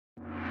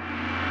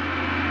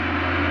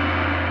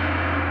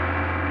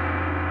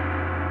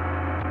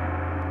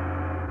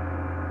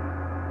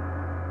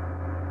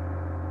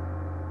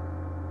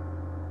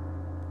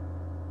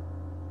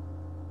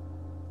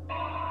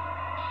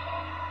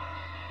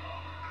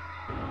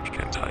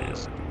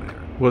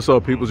What's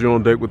up, peoples? You're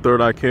on deck with Third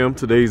Eye Cam.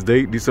 Today's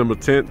date, December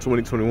 10th,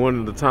 2021,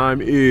 and the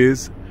time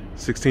is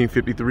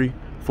 16:53,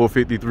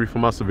 4:53 for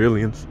my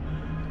civilians.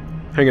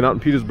 Hanging out in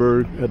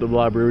Petersburg at the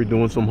library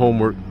doing some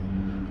homework.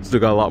 Still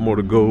got a lot more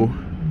to go.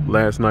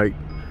 Last night,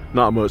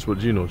 not much,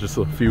 but you know, just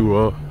a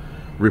few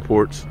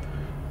reports.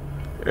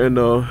 And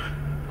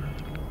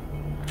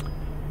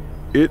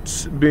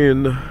it's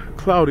been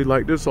cloudy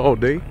like this all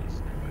day,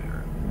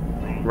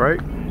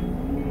 right?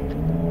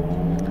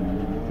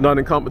 Not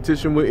in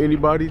competition with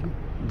anybody,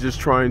 just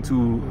trying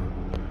to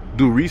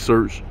do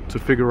research to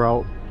figure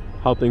out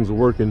how things are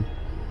working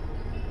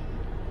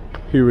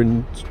here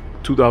in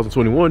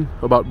 2021,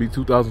 about to be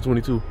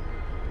 2022.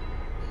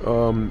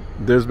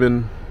 There's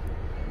been,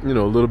 you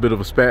know, a little bit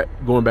of a spat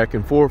going back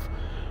and forth.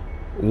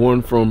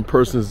 One from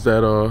persons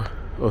that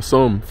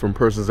some from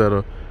persons that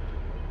are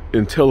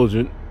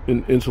intelligent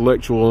and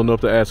intellectual enough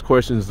to ask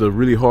questions, the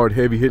really hard,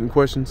 heavy-hitting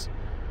questions,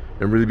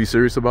 and really be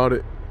serious about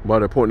it while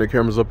they're pointing their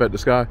cameras up at the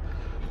sky.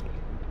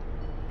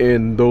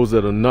 And those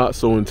that are not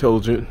so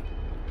intelligent,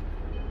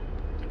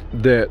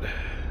 that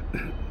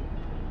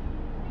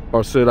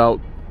are set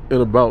out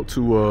and about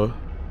to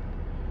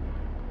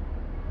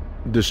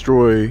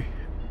destroy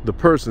the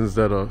persons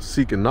that are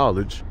seeking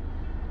knowledge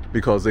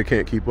because they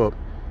can't keep up.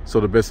 So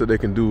the best that they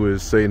can do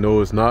is say,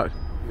 no, it's not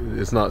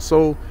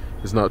so,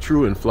 it's not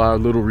true, and fly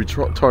little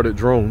retarded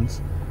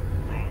drones,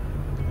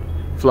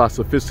 fly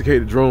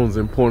sophisticated drones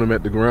and point them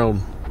at the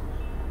ground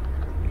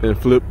and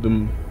flip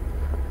them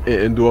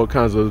and do all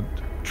kinds of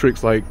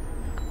tricks like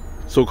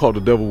so-called the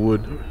devil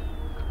would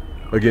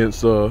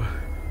against those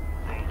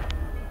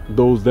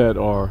that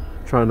are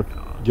trying to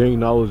gain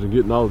knowledge and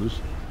get knowledge,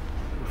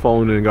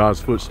 following in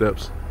God's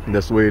footsteps. And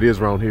that's the way it is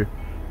around here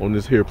on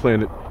this here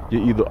planet.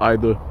 You're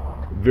either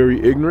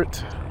very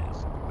ignorant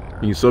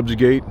and you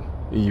subjugate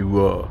and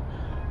you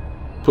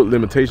put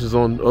limitations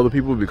on other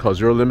people because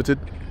you're limited,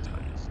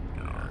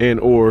 and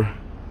or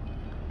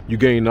you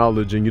gain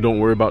knowledge and you don't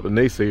worry about the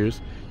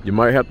naysayers. You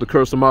might have to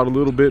curse them out a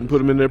little bit and put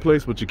them in their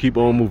place, but you keep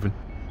on moving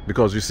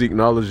because you seek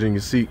knowledge and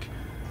you seek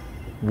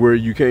where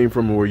you came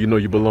from and where you know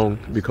you belong,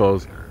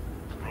 because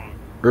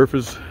Earth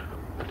is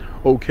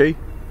okay,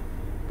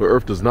 but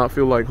Earth does not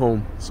feel like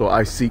home. So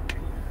I seek.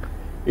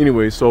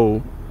 Anyway,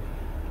 so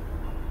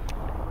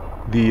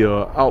the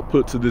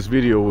output to this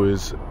video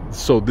is,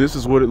 so this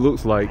is what it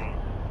looks like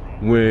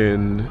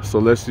when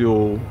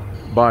celestial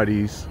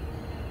bodies,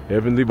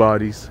 heavenly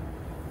bodies,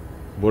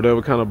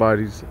 whatever kind of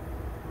bodies,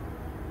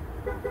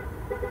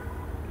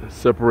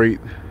 separate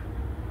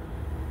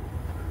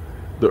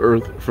the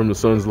earth from the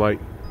sun's light.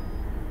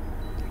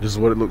 This is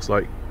what it looks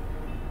like.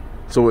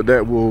 So with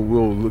that,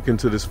 we'll look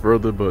into this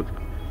further, but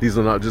these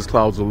are not just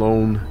clouds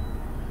alone.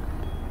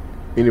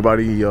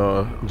 Anybody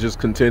just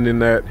contending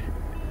that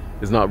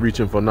is not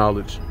reaching for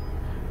knowledge.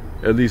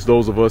 At least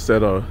those of us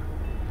that are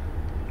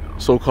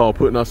so-called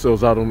putting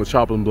ourselves out on the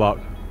chopping block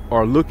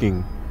are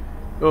looking.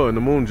 Oh, and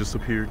the moon just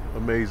appeared.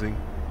 Amazing.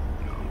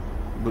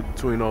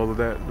 Between all of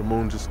that, the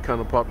moon just kind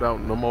of popped out,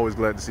 and I'm always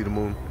glad to see the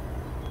moon.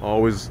 I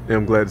always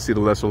am glad to see the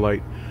lesser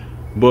light.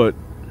 But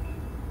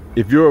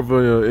if you're of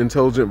an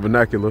intelligent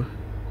vernacular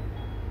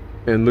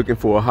and looking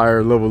for a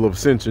higher level of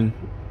ascension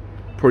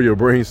per your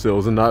brain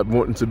cells, and not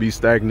wanting to be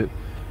stagnant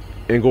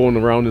and going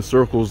around in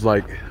circles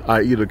like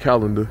I eat a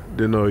calendar,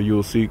 then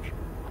you'll seek.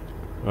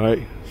 All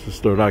right, this is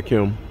Third Eye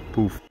Cam.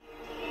 Poof.